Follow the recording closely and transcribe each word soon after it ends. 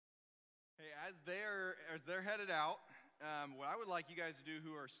as they're headed out, what I would like you guys to do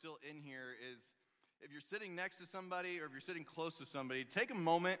who are still in here is, if you're sitting next to somebody or if you're sitting close to somebody, take a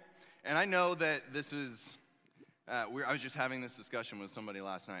moment. And I know that this is, I was just having this discussion with somebody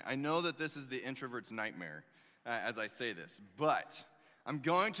last night. I know that this is the introvert's nightmare as I say this, but I'm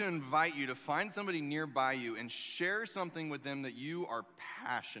going to invite you to find somebody nearby you and share something with them that you are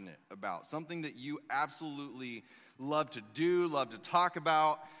passionate about, something that you absolutely love to do, love to talk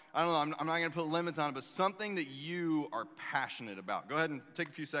about. I don't know, I'm not going to put limits on it, but something that you are passionate about. Go ahead and take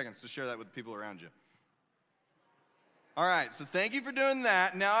a few seconds to share that with the people around you. All right, so thank you for doing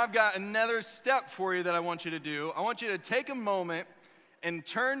that. Now I've got another step for you that I want you to do. I want you to take a moment and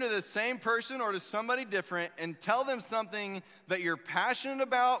turn to the same person or to somebody different and tell them something that you're passionate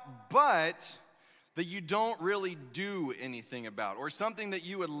about, but that you don't really do anything about, or something that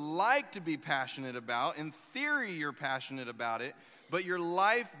you would like to be passionate about. In theory, you're passionate about it, but your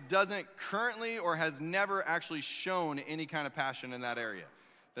life doesn't currently or has never actually shown any kind of passion in that area.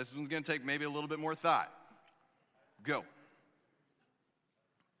 This one's going to take maybe a little bit more thought. Go.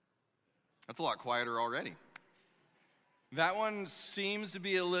 That's a lot quieter already. That one seems to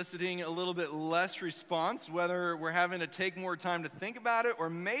be eliciting a little bit less response, whether we're having to take more time to think about it, or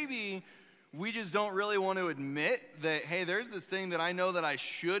maybe we just don't really want to admit that, hey, there's this thing that I know that I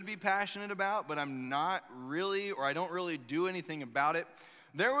should be passionate about, but I'm not really, or I don't really do anything about it.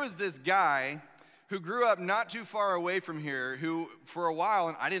 There was this guy who grew up not too far away from here, who for a while,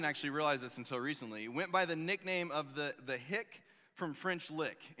 and I didn't actually realize this until recently, went by the nickname of the Hick from French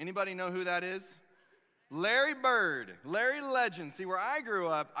Lick. Anybody know who that is? Larry Bird, Larry Legend. See, where I grew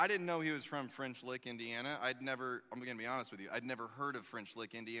up, I didn't know he was from French Lick, Indiana. I'm going to be honest with you, I'd never heard of French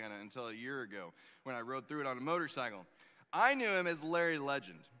Lick, Indiana until a year ago when I rode through it on a motorcycle. I knew him as Larry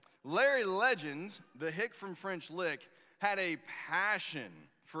Legend. Larry Legend, the Hick from French Lick, had a passion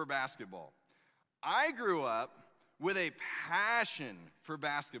for basketball. I grew up with a passion for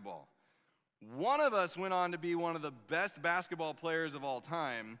basketball. One of us went on to be one of the best basketball players of all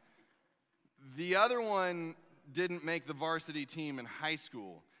time. The other one didn't make the varsity team in high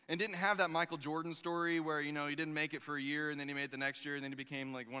school and didn't have that Michael Jordan story where, he didn't make it for a year and then he made it the next year and then he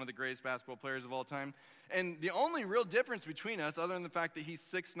became like one of the greatest basketball players of all time. And the only real difference between us, other than the fact that he's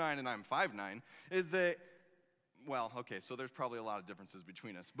 6'9" and I'm 5'9", is that, well, okay, so there's probably a lot of differences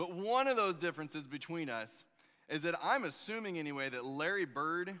between us. But one of those differences between us is that I'm assuming anyway that Larry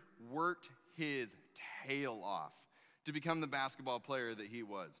Bird worked his tail off to become the basketball player that he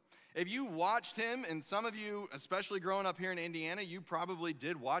was. If you watched him, and some of you, especially growing up here in Indiana, you probably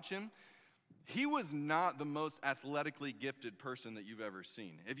did watch him, he was not the most athletically gifted person that you've ever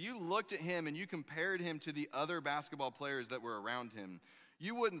seen. If you looked at him and you compared him to the other basketball players that were around him,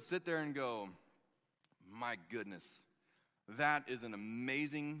 you wouldn't sit there and go, my goodness, that is an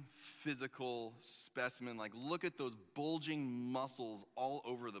amazing physical specimen. Like, look at those bulging muscles all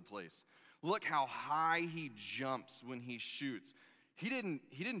over the place. Look how high he jumps when he shoots. He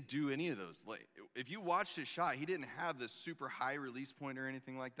didn't do any of those. Like, if you watched his shot, he didn't have this super high release point or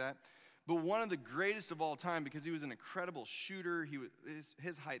anything like that. But one of the greatest of all time, because he was an incredible shooter,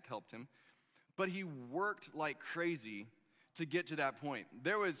 his height helped him. But he worked like crazy to get to that point.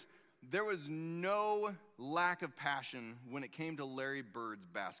 There was no lack of passion when it came to Larry Bird's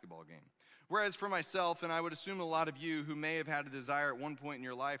basketball game. Whereas for myself, and I would assume a lot of you who may have had a desire at one point in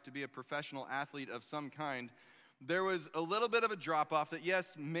your life to be a professional athlete of some kind, there was a little bit of a drop-off that,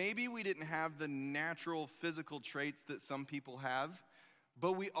 yes, maybe we didn't have the natural physical traits that some people have,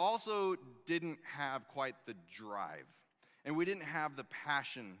 but we also didn't have quite the drive, and we didn't have the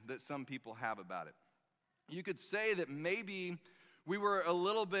passion that some people have about it. You could say that maybe we were a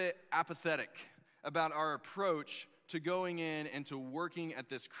little bit apathetic about our approach to going in and to working at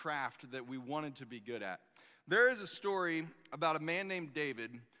this craft that we wanted to be good at. There is a story about a man named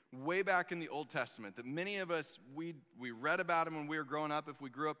David way back in the Old Testament that many of us, we read about him when we were growing up. If we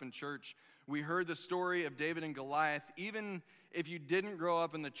grew up in church, we heard the story of David and Goliath. Even if you didn't grow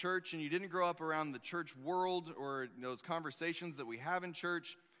up in the church and you didn't grow up around the church world or those conversations that we have in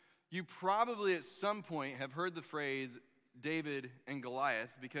church, you probably at some point have heard the phrase David and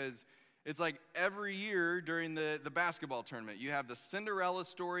Goliath, because it's like every year during the basketball tournament, you have the Cinderella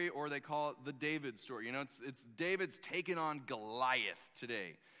story, or they call it the David story. It's David's taking on Goliath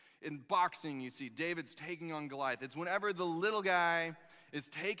today. In boxing, you see David's taking on Goliath. It's whenever the little guy is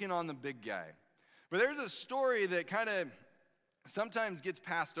taking on the big guy. But there's a story that kind of sometimes gets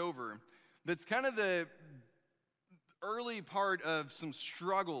passed over that's kind of the early part of some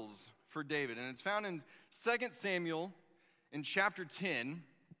struggles for David. And it's found in 2 Samuel in chapter 10.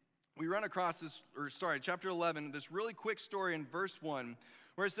 We run across chapter 11, this really quick story in verse 1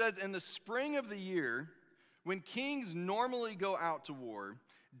 where it says, in the spring of the year, when kings normally go out to war,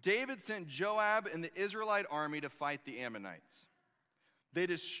 David sent Joab and the Israelite army to fight the Ammonites. They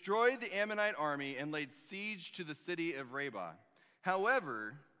destroyed the Ammonite army and laid siege to the city of Rabbah.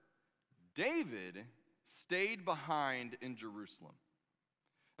 However, David stayed behind in Jerusalem.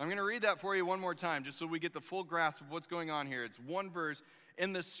 I'm going to read that for you one more time, just so we get the full grasp of what's going on here. It's one verse.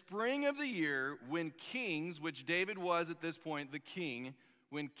 In the spring of the year, when kings, which David was at this point, the king,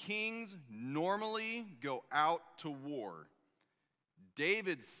 when kings normally go out to war,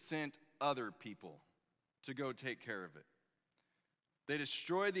 David sent other people to go take care of it. They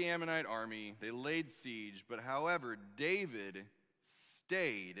destroyed the Ammonite army, they laid siege, but however, David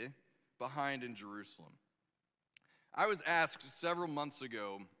stayed behind in Jerusalem. I was asked several months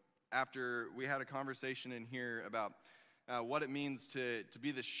ago, after we had a conversation in here about what it means to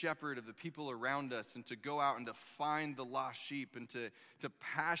be the shepherd of the people around us and to go out and to find the lost sheep and to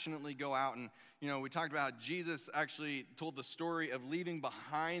passionately go out. And, we talked about how Jesus actually told the story of leaving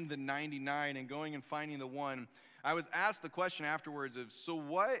behind the 99 and going and finding the one. I was asked the question afterwards of, so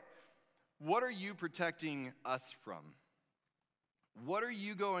what are you protecting us from? What are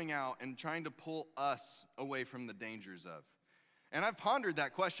you going out and trying to pull us away from the dangers of? And I've pondered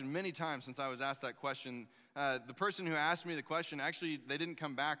that question many times since I was asked that question. The person who asked me the question, actually, they didn't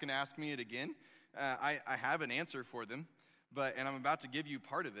come back and ask me it again. I have an answer for them, and I'm about to give you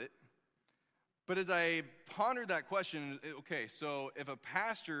part of it. But as I pondered that question, okay, so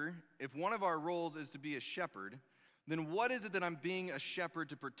if one of our roles is to be a shepherd, then what is it that I'm being a shepherd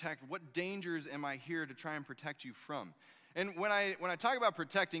to protect? What dangers am I here to try and protect you from? And when I talk about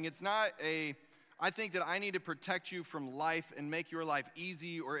protecting, it's not I think that I need to protect you from life and make your life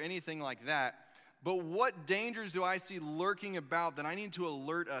easy or anything like that. But what dangers do I see lurking about that I need to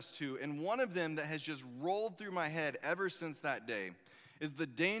alert us to? And one of them that has just rolled through my head ever since that day is the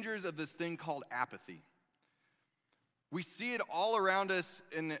dangers of this thing called apathy. We see it all around us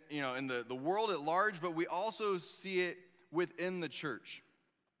in the world at large, but we also see it within the church.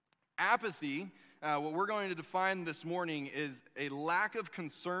 Apathy, what we're going to define this morning, is a lack of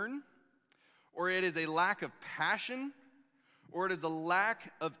concern, or it is a lack of passion, or it is a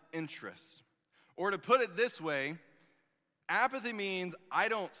lack of interest. Or to put it this way, apathy means I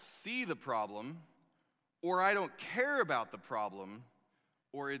don't see the problem, or I don't care about the problem,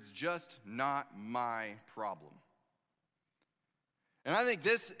 or it's just not my problem. And I think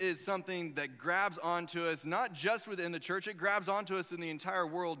this is something that grabs onto us, not just within the church, it grabs onto us in the entire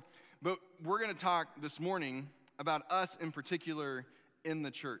world. But we're going to talk this morning about us in particular in the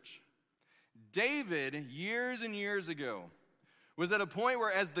church. David, years and years ago, was at a point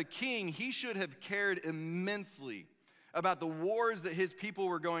where as the king, he should have cared immensely about the wars that his people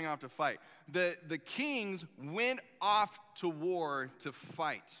were going off to fight. The kings went off to war to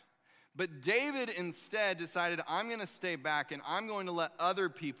fight. But David instead decided, I'm going to stay back and I'm going to let other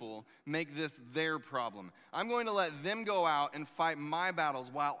people make this their problem. I'm going to let them go out and fight my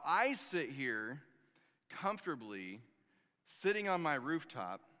battles while I sit here comfortably sitting on my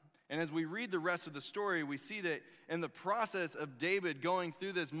rooftop. And as we read the rest of the story, we see that in the process of David going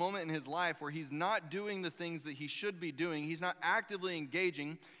through this moment in his life where he's not doing the things that he should be doing, he's not actively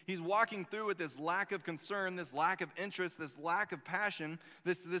engaging, he's walking through with this lack of concern, this lack of interest, this lack of passion,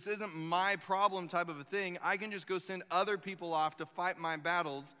 this isn't my problem type of a thing. I can just go send other people off to fight my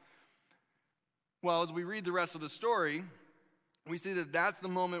battles. Well, as we read the rest of the story, we see that that's the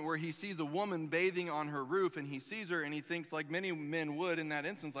moment where he sees a woman bathing on her roof, and he sees her, and he thinks, like many men would in that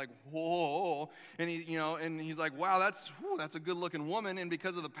instance, like, whoa, and he's like, wow, that's a good-looking woman, and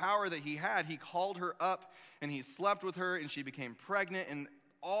because of the power that he had, he called her up, and he slept with her, and she became pregnant, and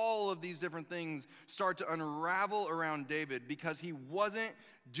all of these different things start to unravel around David because he wasn't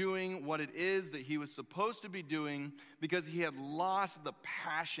doing what it is that he was supposed to be doing because he had lost the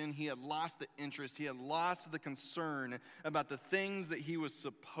passion, he had lost the interest, he had lost the concern about the things that he was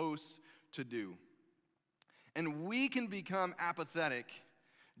supposed to do. And we can become apathetic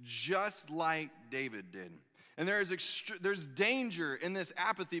just like David did. And there's danger in this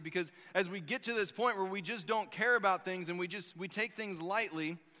apathy because as we get to this point where we just don't care about things and we take things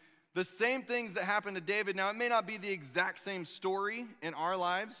lightly, the same things that happened to David. Now, it may not be the exact same story in our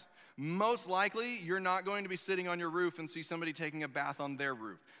lives. Most likely, you're not going to be sitting on your roof and see somebody taking a bath on their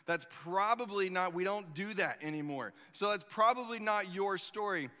roof. That's probably not, we don't do that anymore. So that's probably not your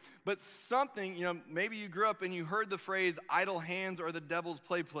story. But something, maybe you grew up and you heard the phrase, idle hands are the devil's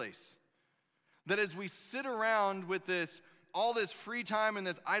play place. That as we sit around with all this free time and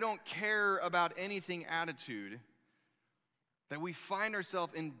this I don't care about anything attitude, that we find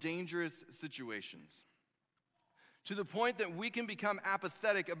ourselves in dangerous situations. to the point that we can become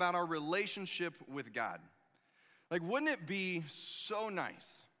apathetic about our relationship with God. Like, wouldn't it be so nice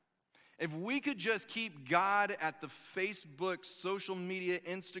if we could just keep God at the Facebook, social media,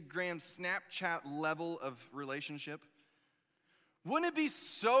 Instagram, Snapchat level of relationship? Wouldn't it be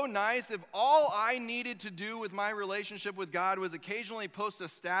so nice if all I needed to do with my relationship with God was occasionally post a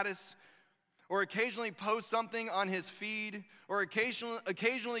status, or occasionally post something on his feed, or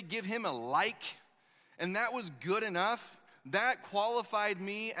occasionally give him a like, and that was good enough? That qualified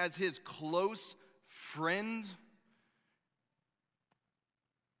me as his close friend?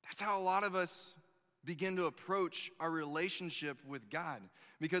 That's how a lot of us begin to approach our relationship with God,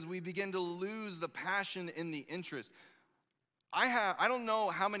 because we begin to lose the passion and the interest. I don't know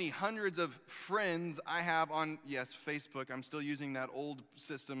how many hundreds of friends I have on, yes, Facebook. I'm still using that old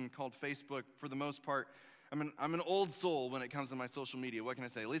system called Facebook for the most part. I'm an old soul when it comes to my social media. What can I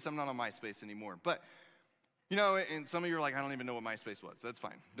say? At least I'm not on MySpace anymore. But, and some of you are like, I don't even know what MySpace was. That's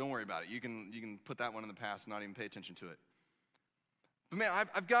fine. Don't worry about it. You can put that one in the past and not even pay attention to it. But man,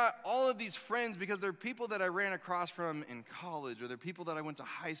 I've got all of these friends because they're people that I ran across from in college, or they're people that I went to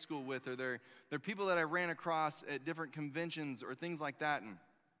high school with, or they're people that I ran across at different conventions or things like that.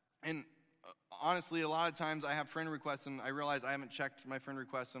 And honestly, a lot of times I have friend requests, and I realize I haven't checked my friend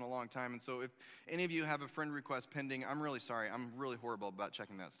requests in a long time. And so if any of you have a friend request pending, I'm really sorry. I'm really horrible about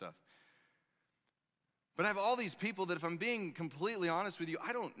checking that stuff. But I have all these people that, if I'm being completely honest with you,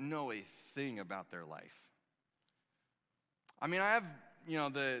 I don't know a thing about their life. I mean, I have,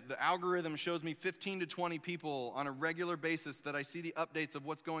 the algorithm shows me 15 to 20 people on a regular basis that I see the updates of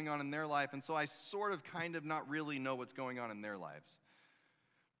what's going on in their life, and so I sort of kind of not really know what's going on in their lives.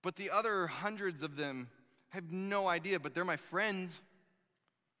 But the other hundreds of them have no idea, but they're my friends.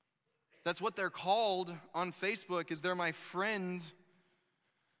 That's what they're called on Facebook, is they're my friend.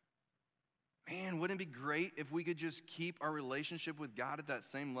 Man, wouldn't it be great if we could just keep our relationship with God at that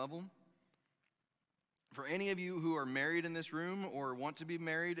same level? For any of you who are married in this room, or want to be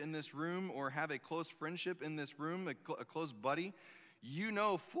married in this room, or have a close friendship in this room, a close buddy, you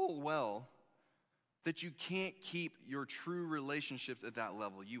know full well that you can't keep your true relationships at that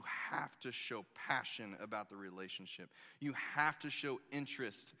level. You have to show passion about the relationship. You have to show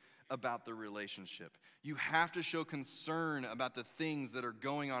interest about the relationship. You have to show concern about the things that are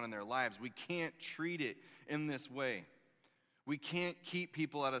going on in their lives. We can't treat it in this way. We can't keep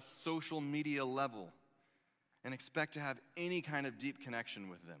people at a social media level and expect to have any kind of deep connection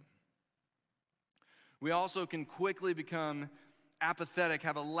with them. We also can quickly become apathetic,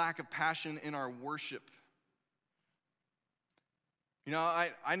 have a lack of passion in our worship.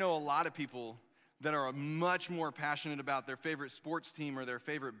 I know a lot of people that are much more passionate about their favorite sports team or their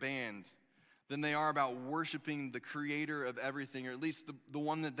favorite band than they are about worshiping the creator of everything, or at least the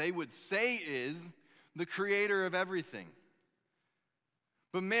one that they would say is the creator of everything.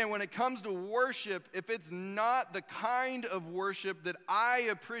 But man, when it comes to worship, if it's not the kind of worship that I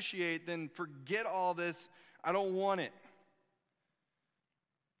appreciate, then forget all this. I don't want it.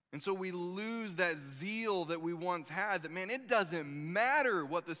 And so we lose that zeal that we once had, that, man, it doesn't matter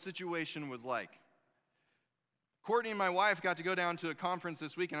what the situation was like. Courtney and my wife got to go down to a conference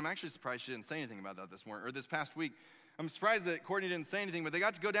this week, and I'm actually surprised she didn't say anything about that this past week. I'm surprised that Courtney didn't say anything, but they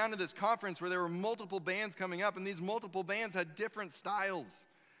got to go down to this conference where there were multiple bands coming up, and these multiple bands had different styles.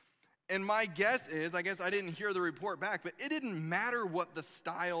 And my guess is, I guess I didn't hear the report back, but it didn't matter what the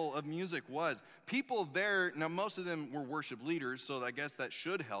style of music was. People there, now most of them were worship leaders, so I guess that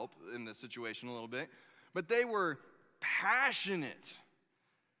should help in this situation a little bit, but they were passionate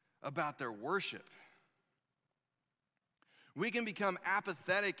about their worship. We can become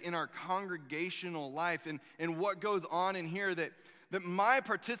apathetic in our congregational life and what goes on in here, that my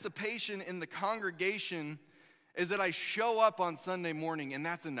participation in the congregation is that I show up on Sunday morning, and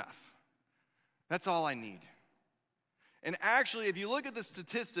that's enough. That's all I need. And actually, if you look at the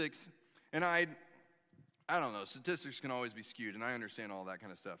statistics, and I don't know, statistics can always be skewed, and I understand all that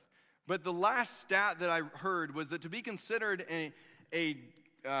kind of stuff. But the last stat that I heard was that to be considered a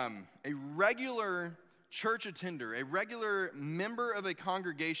regular church attender, a regular member of a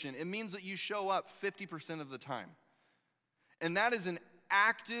congregation, it means that you show up 50% of the time. And that is an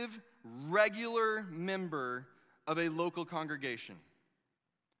active, regular member of a local congregation.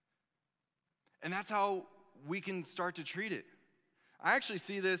 And that's how we can start to treat it. I actually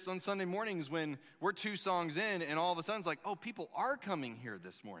see this on Sunday mornings when we're 2 songs in, and all of a sudden it's like, oh, people are coming here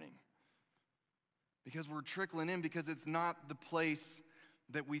this morning. Because we're trickling in, because it's not the place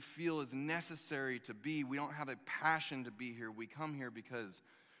that we feel is necessary to be. We don't have a passion to be here. We come here because,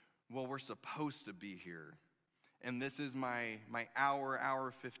 well, we're supposed to be here. And this is my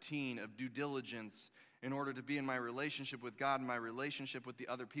hour 15 of due diligence in order to be in my relationship with God and my relationship with the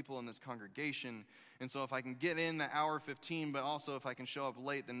other people in this congregation. And so if I can get in the hour 15, but also if I can show up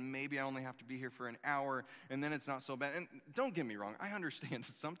late, then maybe I only have to be here for an hour, and then it's not so bad. And don't get me wrong, I understand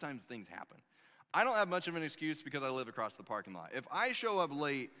that sometimes things happen. I don't have much of an excuse because I live across the parking lot. If I show up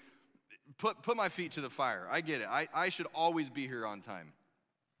late, put my feet to the fire. I get it. I should always be here on time.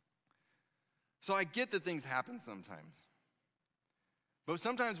 So I get that things happen sometimes. But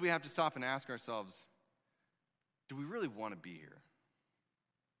sometimes we have to stop and ask ourselves, do we really want to be here?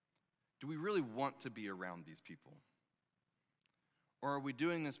 Do we really want to be around these people? Or are we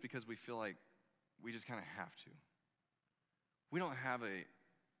doing this because we feel like we just kind of have to? We don't have a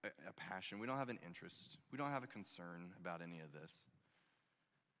passion. We don't have an interest. We don't have a concern about any of this.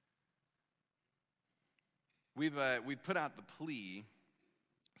 We've put out the plea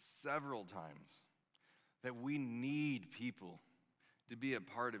several times that we need people to be a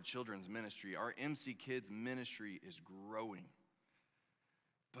part of children's ministry. Our MC Kids ministry is growing,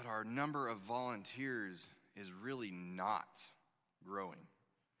 but our number of volunteers is really not growing.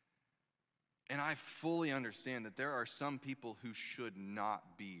 And I fully understand that there are some people who should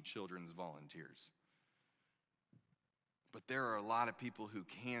not be children's volunteers. But there are a lot of people who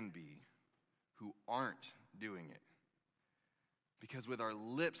can be, who aren't doing it. Because with our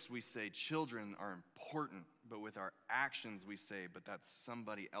lips we say children are important, but with our actions we say, but that's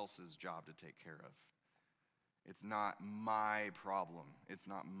somebody else's job to take care of. It's not my problem. It's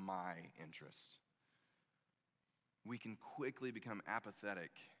not my interest. We can quickly become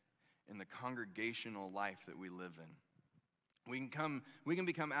apathetic in the congregational life that we live in. We can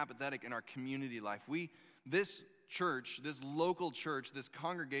become apathetic in our community life. This church, this local church, this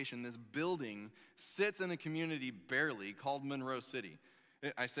congregation, this building sits in a community barely called Monroe City.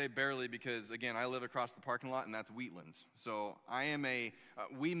 I say barely because, again, I live across the parking lot, and that's Wheatland. So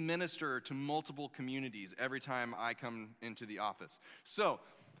we minister to multiple communities every time I come into the office.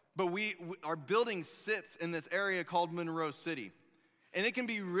 But our building sits in this area called Monroe City. And it can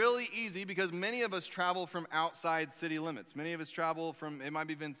be really easy because many of us travel from outside city limits. Many of us travel from, it might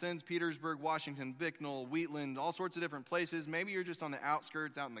be Vincennes, Petersburg, Washington, Bicknell, Wheatland, all sorts of different places. Maybe you're just on the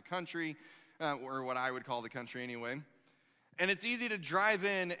outskirts out in the country, or what I would call the country anyway. And it's easy to drive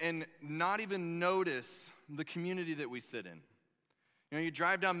in and not even notice the community that we sit in. You know, you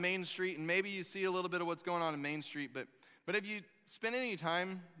drive down Main Street and maybe you see a little bit of what's going on in Main Street, but have you spent any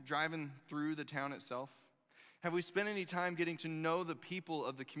time driving through the town itself? Have we spent any time getting to know the people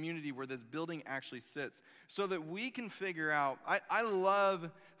of the community where this building actually sits so that we can figure out, I love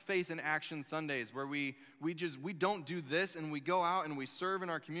Faith in Action Sundays where we don't do this and we go out and we serve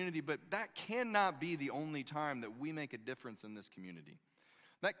in our community, but that cannot be the only time that we make a difference in this community.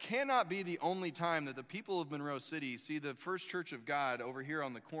 That cannot be the only time that the people of Monroe City see the First Church of God over here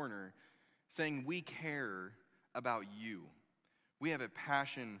on the corner saying, we care about you. We have a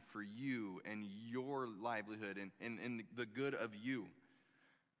passion for you and your livelihood and the good of you.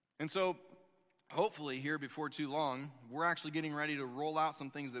 And so, hopefully, here before too long, we're actually getting ready to roll out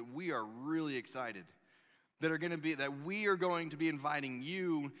some things that we are really excited that we are going to be inviting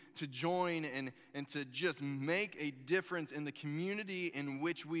you to join and to just make a difference in the community in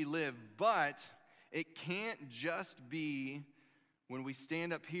which we live. But it can't just be when we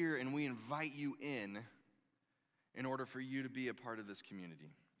stand up here and we invite you in order for you to be a part of this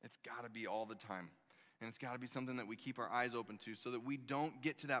community. It's got to be all the time. And it's got to be something that we keep our eyes open to so that we don't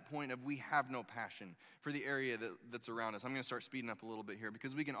get to that point of we have no passion for the area that's around us. I'm going to start speeding up a little bit here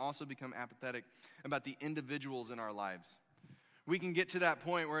because we can also become apathetic about the individuals in our lives. We can get to that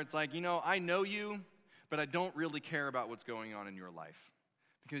point where it's like, I know you, but I don't really care about what's going on in your life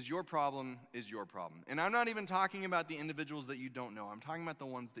because your problem is your problem. And I'm not even talking about the individuals that you don't know. I'm talking about the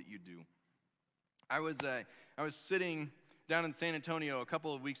ones that you do. I was sitting down in San Antonio a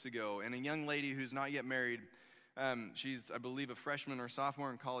couple of weeks ago, and a young lady who's not yet married, she's, I believe, a freshman or sophomore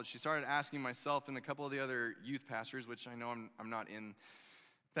in college, she started asking myself and a couple of the other youth pastors, which I know I'm not in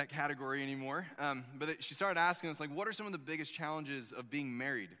that category anymore, but she started asking us, what are some of the biggest challenges of being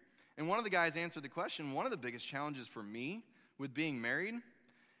married? And one of the guys answered the question, one of the biggest challenges for me with being married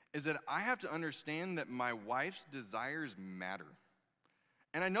is that I have to understand that my wife's desires matter.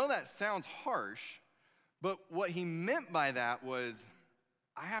 And I know that sounds harsh, but what he meant by that was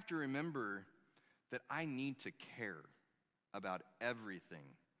I have to remember that I need to care about everything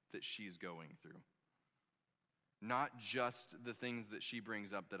that she's going through. Not just the things that she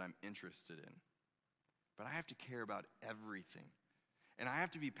brings up that I'm interested in, but I have to care about everything. And I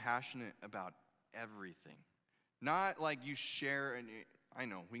have to be passionate about everything. Not like you share, and I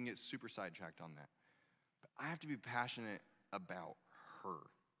know we can get super sidetracked on that, but I have to be passionate about her.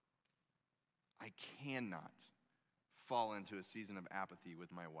 I cannot fall into a season of apathy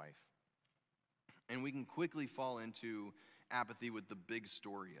with my wife. And we can quickly fall into apathy with the big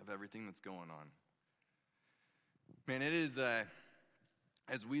story of everything that's going on. Man, it is,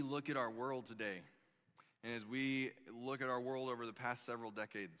 as we look at our world today, and as we look at our world over the past several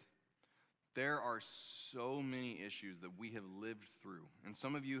decades, there are so many issues that we have lived through. And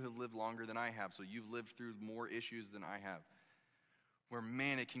some of you have lived longer than I have, so you've lived through more issues than I have. Where,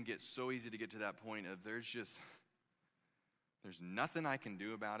 man, it can get so easy to get to that point of there's nothing I can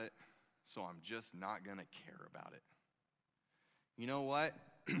do about it, so I'm just not going to care about it. You know what?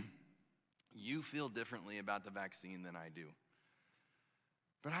 You feel differently about the vaccine than I do.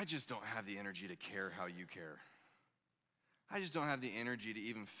 But I just don't have the energy to care how you care. I just don't have the energy to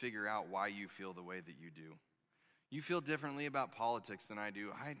even figure out why you feel the way that you do. You feel differently about politics than I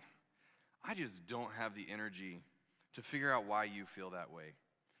do. I just don't have the energy to figure out why you feel that way.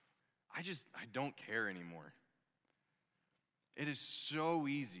 I don't care anymore. It is so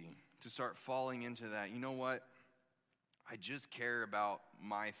easy to start falling into that. You know what? I just care about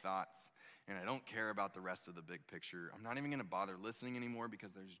my thoughts, and I don't care about the rest of the big picture. I'm not even going to bother listening anymore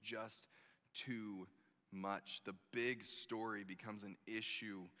because there's just too much. The big story becomes an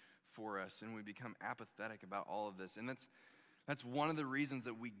issue for us, and we become apathetic about all of this. And that's one of the reasons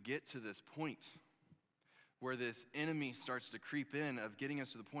that we get to this point where this enemy starts to creep in of getting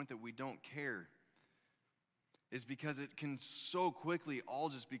us to the point that we don't care, is because it can so quickly all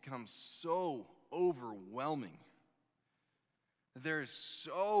just become so overwhelming. There is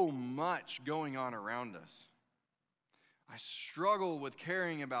so much going on around us. I struggle with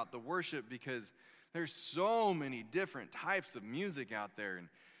caring about the worship because there's so many different types of music out there.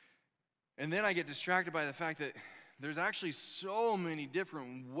 And then I get distracted by the fact that there's actually so many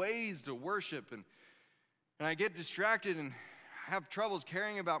different ways to worship. And I get distracted and have troubles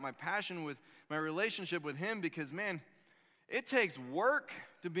caring about my passion with my relationship with Him because, man, it takes work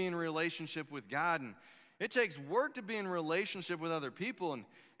to be in a relationship with God. And it takes work to be in a relationship with other people. And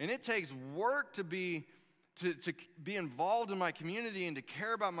it takes work to be involved in my community and to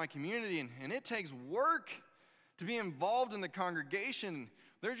care about my community. And it takes work to be involved in the congregation.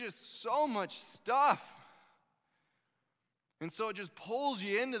 There's just so much stuff. And so it just pulls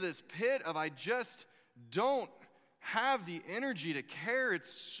you into this pit of I just don't have the energy to care.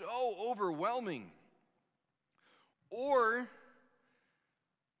 It's so overwhelming. Or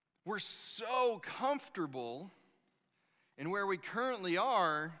we're so comfortable in where we currently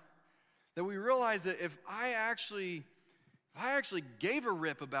are that we realize that if I actually gave a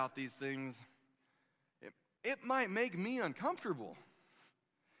rip about these things, it might make me uncomfortable.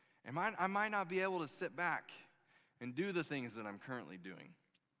 And I might not be able to sit back and do the things that I'm currently doing.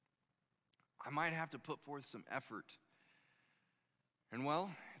 I might have to put forth some effort. And well,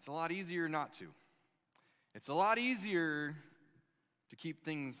 it's a lot easier not to. It's a lot easier to keep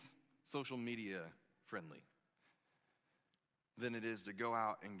things social media friendly than it is to go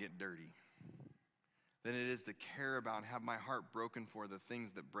out and get dirty, than it is to care about and have my heart broken for the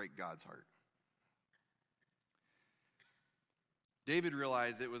things that break God's heart. David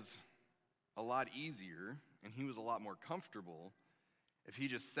realized it was a lot easier and he was a lot more comfortable if he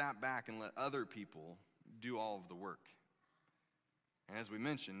just sat back and let other people do all of the work. And as we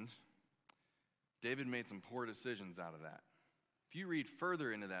mentioned, David made some poor decisions out of that. If you read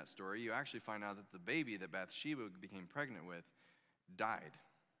further into that story, you actually find out that the baby that Bathsheba became pregnant with died.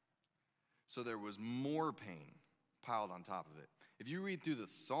 So there was more pain piled on top of it. If you read through the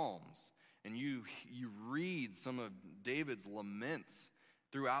Psalms and you read some of David's laments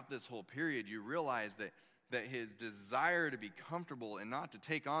throughout this whole period, you realize that his desire to be comfortable and not to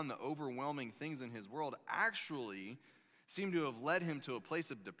take on the overwhelming things in his world actually seemed to have led him to a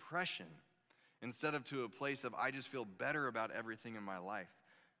place of depression instead of to a place of, I just feel better about everything in my life.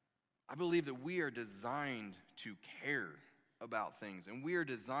 I believe that we are designed to care about things, and we are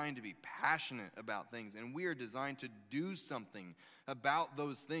designed to be passionate about things, and we are designed to do something about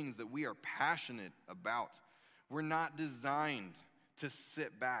those things that we are passionate about. We're not designed to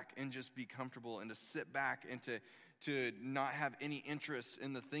sit back and just be comfortable and to sit back and to not have any interest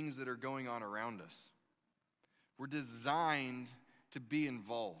in the things that are going on around us. We're designed to be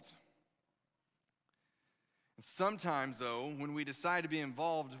involved. Sometimes, though, when we decide to be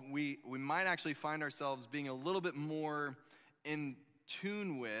involved, we might actually find ourselves being a little bit more in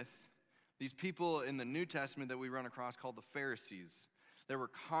tune with these people in the New Testament that we run across called the Pharisees. They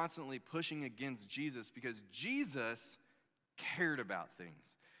were constantly pushing against Jesus because Jesus cared about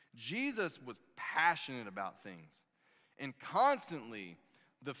things. Jesus was passionate about things. And constantly,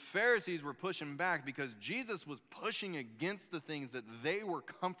 the Pharisees were pushing back because Jesus was pushing against the things that they were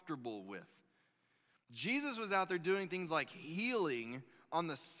comfortable with. Jesus was out there doing things like healing on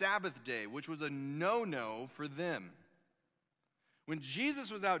the Sabbath day, which was a no-no for them. When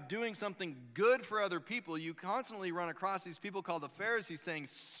Jesus was out doing something good for other people, you constantly run across these people called the Pharisees saying,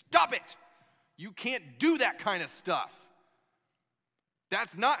 "Stop it! You can't do that kind of stuff.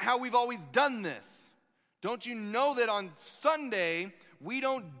 That's not how we've always done this. Don't you know that on Sunday, we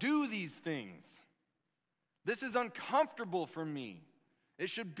don't do these things? This is uncomfortable for me. It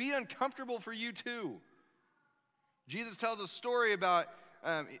should be uncomfortable for you too." Jesus tells a story about,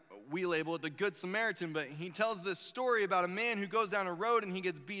 we label it the Good Samaritan, but he tells this story about a man who goes down a road and he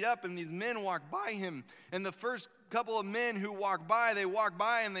gets beat up and these men walk by him. And the first couple of men who walk by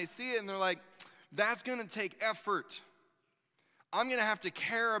and they see it and they're like, "That's going to take effort. I'm going to have to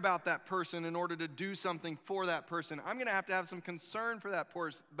care about that person in order to do something for that person. I'm going to have some concern for that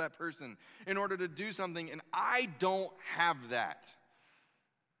person in order to do something, and I don't have that."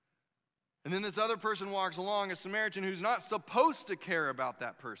 And then this other person walks along, a Samaritan who's not supposed to care about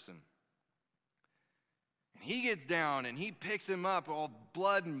that person. And he gets down and he picks him up, all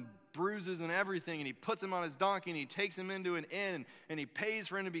blood and bruises and everything, and he puts him on his donkey and he takes him into an inn and he pays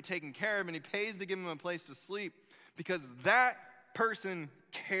for him to be taken care of and he pays to give him a place to sleep because that person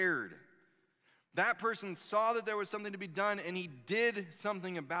cared. That person saw that there was something to be done and he did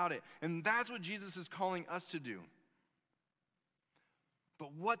something about it. And that's what Jesus is calling us to do.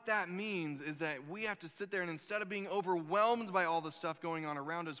 But what that means is that we have to sit there and instead of being overwhelmed by all the stuff going on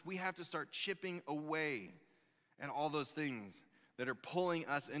around us, we have to start chipping away at all those things that are pulling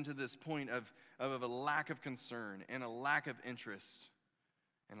us into this point of a lack of concern and a lack of interest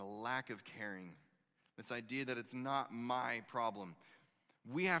and a lack of caring. This idea that it's not my problem.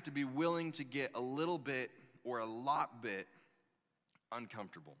 We have to be willing to get a little bit or a lot bit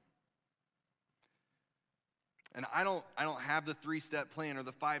uncomfortable. And I don't have the 3-step plan or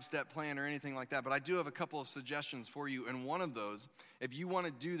the 5-step plan or anything like that, but I do have a couple of suggestions for you. And one of those, if you want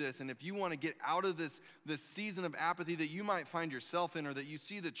to do this and if you want to get out of this season of apathy that you might find yourself in or that you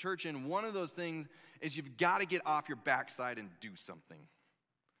see the church in, one of those things is you've got to get off your backside and do something.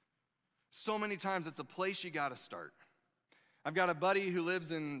 So many times it's a place you got to start. I've got a buddy who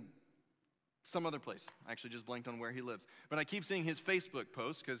lives in some other place. I actually just blanked on where he lives. But I keep seeing his Facebook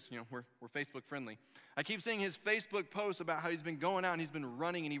posts because, we're Facebook friendly. I keep seeing his Facebook posts about how he's been going out and he's been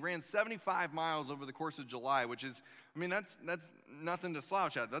running and he ran 75 miles over the course of July, which is, that's nothing to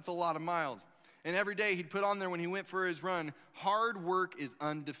slouch at. That's a lot of miles. And every day he'd put on there when he went for his run, "Hard work is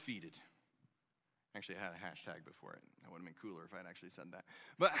undefeated." Actually, I had a hashtag before it. That would have been cooler if I'd actually said that.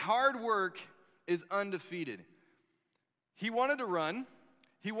 But hard work is undefeated. He wanted to run.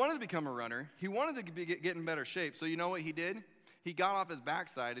 He wanted to become a runner. He wanted to get in better shape. So you know what he did? He got off his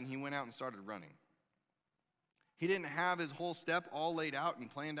backside and he went out and started running. He didn't have his whole step all laid out and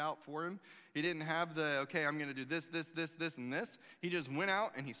planned out for him. He didn't have I'm going to do this, and this. He just went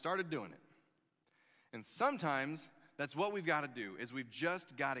out and he started doing it. And sometimes that's what we've got to do, is we've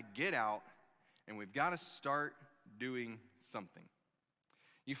just got to get out and we've got to start doing something.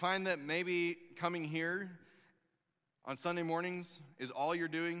 You find that maybe coming here on Sunday mornings is all you're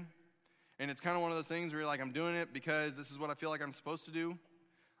doing, and it's kind of one of those things where you're like, "I'm doing it because this is what I feel like I'm supposed to do."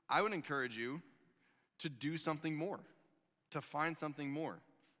 I would encourage you to do something more, to find something more.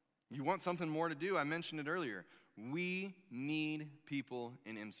 You want something more to do? I mentioned it earlier. We need people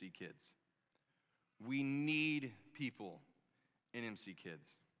in MC Kids. We need people in MC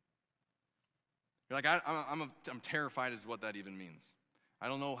Kids. You're like, I'm terrified as to what that even means. I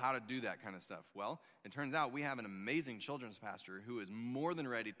don't know how to do that kind of stuff. Well, it turns out we have an amazing children's pastor who is more than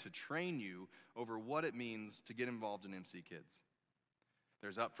ready to train you over what it means to get involved in MC Kids.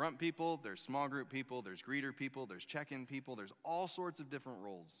 There's upfront people, there's small group people, there's greeter people, there's check-in people, there's all sorts of different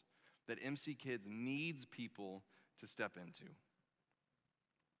roles that MC Kids needs people to step into.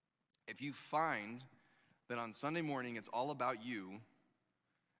 If you find that on Sunday morning it's all about you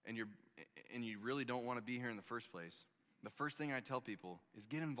and you really don't want to be here in the first place, the first thing I tell people is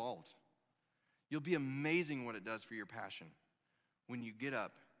get involved. You'll be amazing what it does for your passion when you get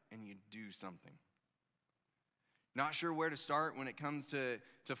up and you do something. Not sure where to start when it comes to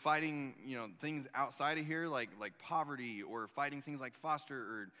fighting, things outside of here, like poverty, or fighting things like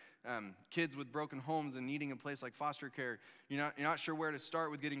foster, or kids with broken homes and needing a place like foster care. You're not sure where to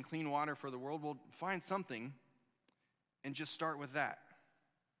start with getting clean water for the world. Well, find something and just start with that.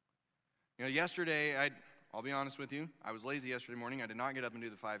 Yesterday, I'll be honest with you, I was lazy yesterday morning. I did not get up and do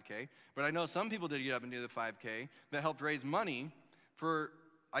the 5K, but I know some people did get up and do the 5K that helped raise money for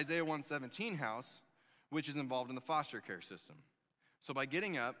Isaiah 117 House, which is involved in the foster care system. So by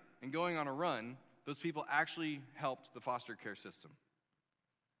getting up and going on a run, those people actually helped the foster care system.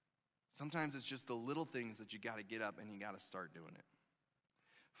 Sometimes it's just the little things that you got to get up and you got to start doing it.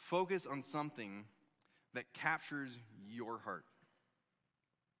 Focus on something that captures your heart.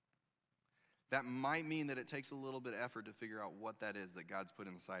 That might mean that it takes a little bit of effort to figure out what that is that God's put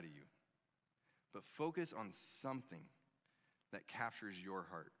inside of you. But focus on something that captures your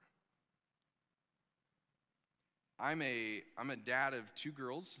heart. I'm a dad of 2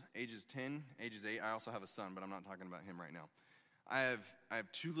 girls, ages 10, ages 8. I also have a son, but I'm not talking about him right now. I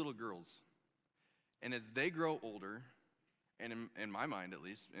have 2 little girls. And as they grow older, and in my mind at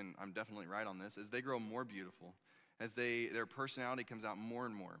least, and I'm definitely right on this, as they grow more beautiful, as their personality comes out more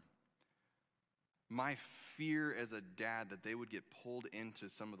and more, my fear as a dad that they would get pulled into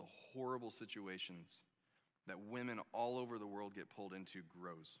some of the horrible situations that women all over the world get pulled into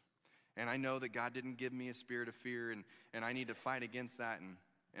grows. And I know that God didn't give me a spirit of fear, and I need to fight against that, and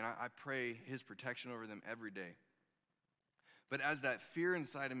I pray his protection over them every day. But as that fear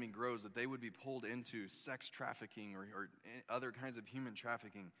inside of me grows, that they would be pulled into sex trafficking or other kinds of human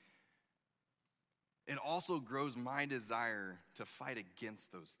trafficking, it also grows my desire to fight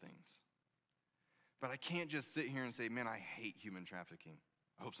against those things. But I can't just sit here and say, man, I hate human trafficking.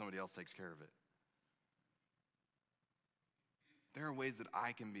 I hope somebody else takes care of it. There are ways that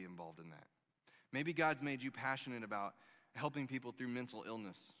I can be involved in that. Maybe God's made you passionate about helping people through mental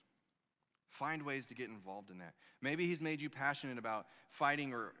illness. Find ways to get involved in that. Maybe he's made you passionate about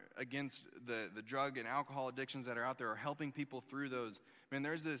fighting or against the drug and alcohol addictions that are out there, or helping people through those. Man,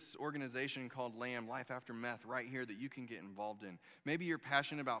 there's this organization called LAM, Life After Meth, right here that you can get involved in. Maybe you're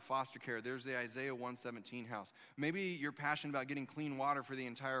passionate about foster care. There's the Isaiah 117 house. Maybe you're passionate about getting clean water for the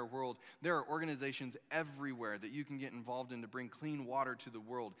entire world. There are organizations everywhere that you can get involved in to bring clean water to the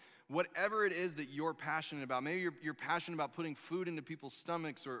world. Whatever it is that you're passionate about, maybe you're passionate about putting food into people's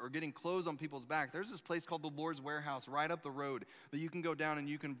stomachs or getting clothes on people's back. There's this place called the Lord's Warehouse right up the road that you can go down and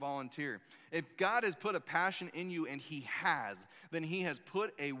you can volunteer. If God has put a passion in you, and he has, then he has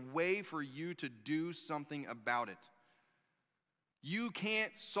put a way for you to do something about it. You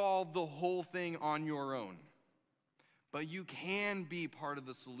can't solve the whole thing on your own, but you can be part of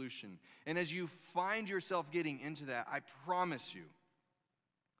the solution. And as you find yourself getting into that, I promise you,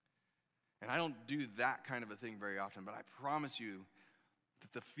 and I don't do that kind of a thing very often, but I promise you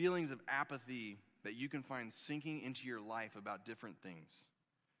that the feelings of apathy that you can find sinking into your life about different things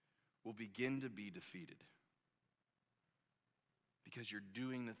will begin to be defeated. Because you're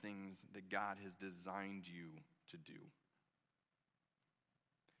doing the things that God has designed you to do.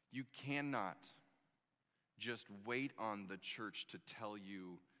 You cannot just wait on the church to tell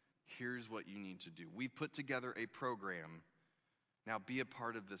you, here's what you need to do. We put together a program. Now be a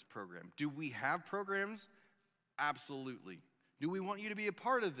part of this program. Do we have programs? Absolutely. Do we want you to be a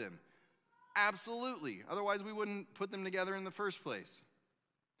part of them? Absolutely. Otherwise, we wouldn't put them together in the first place.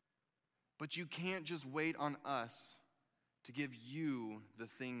 But you can't just wait on us to give you the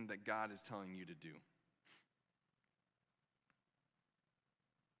thing that God is telling you to do.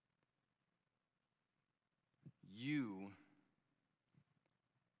 You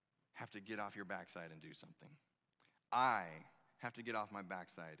have to get off your backside and do something. I have to get off my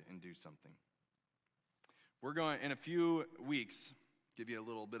backside and do something. We're going, in a few weeks, give you a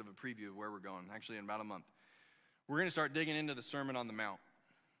little bit of a preview of where we're going, actually in about a month. We're going to start digging into the Sermon on the Mount,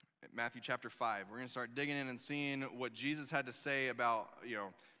 Matthew chapter 5. We're going to start digging in and seeing what Jesus had to say about,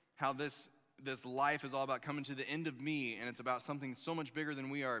 how this life is all about coming to the end of me, and it's about something so much bigger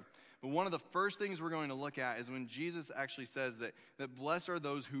than we are. But one of the first things we're going to look at is when Jesus actually says that blessed are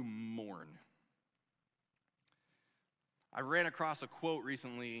those who mourn. I ran across a quote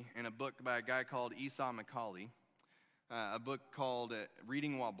recently in a book by a guy called Esau McCaulley, a book called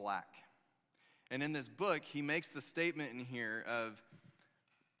Reading While Black. And in this book, he makes the statement in here of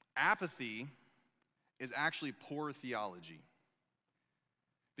apathy is actually poor theology.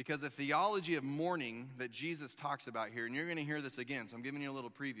 Because a theology of mourning that Jesus talks about here, and you're going to hear this again, so I'm giving you a little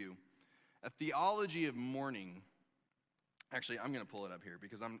preview. A theology of mourning, actually, I'm going to pull it up here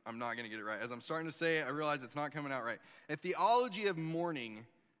because I'm not going to get it right. As I'm starting to say it, I realize it's not coming out right. A theology of mourning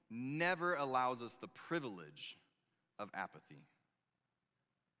never allows us the privilege of apathy.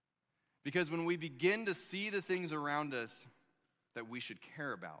 Because when we begin to see the things around us that we should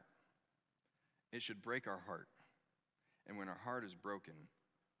care about, it should break our heart. And when our heart is broken,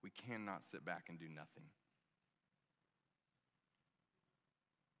 we cannot sit back and do nothing.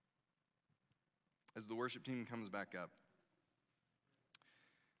 As the worship team comes back up,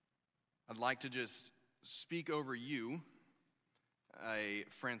 I'd like to just speak over you a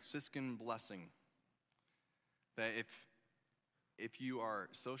Franciscan blessing. That if you are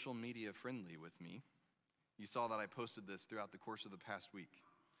social media friendly with me, you saw that I posted this throughout the course of the past week.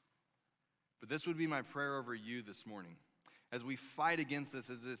 But this would be my prayer over you this morning. As we fight against this,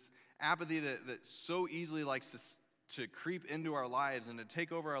 as this apathy that so easily likes to creep into our lives and to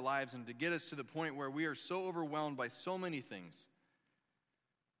take over our lives and to get us to the point where we are so overwhelmed by so many things.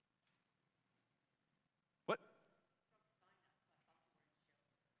 What?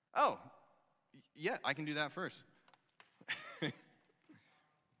 Oh, yeah, I can do that first.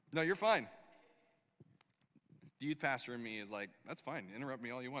 No, you're fine. The youth pastor in me is like, that's fine. Interrupt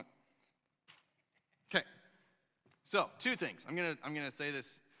me all you want. Okay. So, two things. I'm gonna say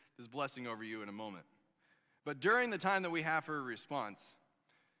this blessing over you in a moment. But during the time that we have for a response,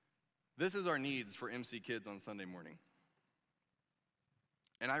 this is our needs for MC Kids on Sunday morning.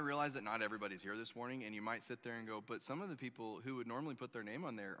 And I realize that not everybody's here this morning, and you might sit there and go, but some of the people who would normally put their name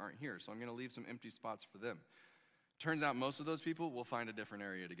on there aren't here, so I'm going to leave some empty spots for them. Turns out most of those people will find a different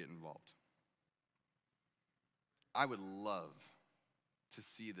area to get involved. I would love to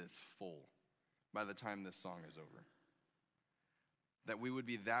see this full by the time this song is over. That we would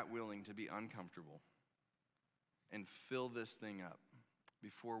be that willing to be uncomfortable and fill this thing up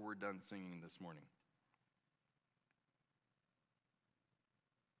before we're done singing this morning.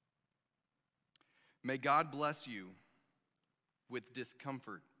 May God bless you with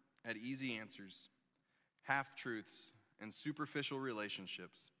discomfort at easy answers, half-truths, and superficial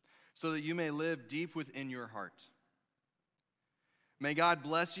relationships, so that you may live deep within your heart. May God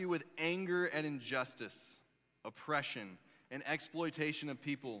bless you with anger at injustice, oppression, and exploitation of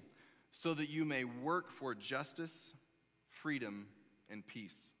people, so that you may work for justice, freedom, and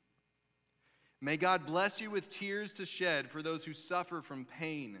peace. May God bless you with tears to shed for those who suffer from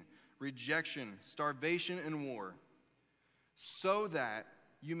pain, rejection, starvation, and war, so that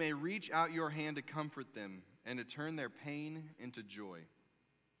you may reach out your hand to comfort them and to turn their pain into joy.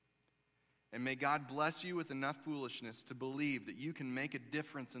 And may God bless you with enough foolishness to believe that you can make a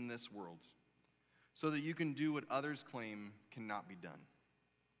difference in this world, so that you can do what others claim cannot be done.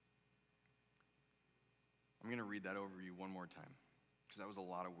 I'm going to read that over you one more time, because that was a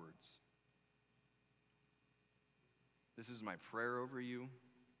lot of words. This is my prayer over you.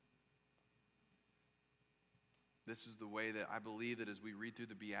 This is the way that I believe that as we read through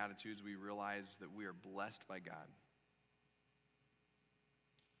the Beatitudes, we realize that we are blessed by God.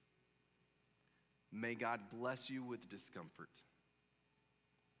 May God bless you with discomfort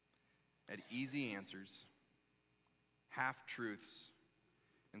at easy answers, half-truths,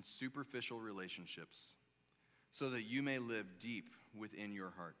 and superficial relationships, so that you may live deep within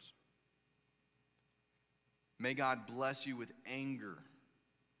your heart. May God bless you with anger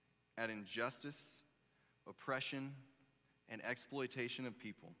at injustice, oppression, and exploitation of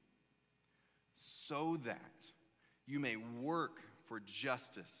people, so that you may work for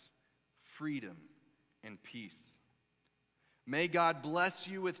justice, freedom, and peace. May God bless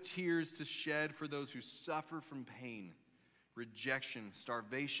you with tears to shed for those who suffer from pain, rejection,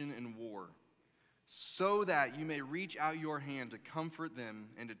 starvation, and war, so that you may reach out your hand to comfort them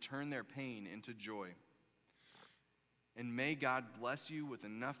and to turn their pain into joy. And may God bless you with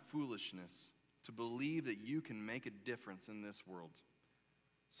enough foolishness to believe that you can make a difference in this world,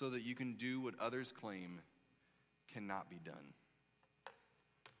 so that you can do what others claim cannot be done.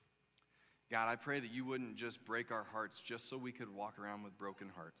 God, I pray that you wouldn't just break our hearts just so we could walk around with broken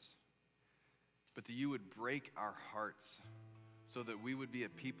hearts, but that you would break our hearts so that we would be a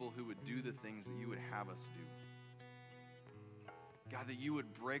people who would do the things that you would have us do. God, that you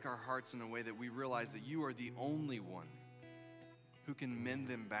would break our hearts in a way that we realize that you are the only one who can mend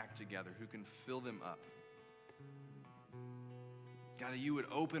them back together, who can fill them up. God, that you would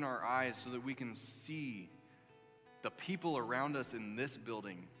open our eyes so that we can see the people around us in this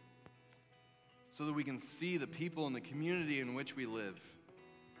building, so that we can see the people in the community in which we live,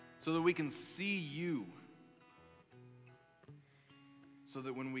 so that we can see you, so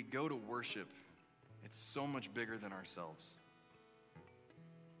that when we go to worship, it's so much bigger than ourselves.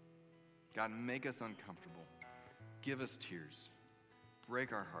 God, make us uncomfortable. Give us tears.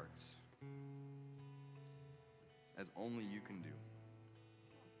 Break our hearts, as only you can do.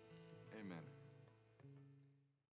 Amen.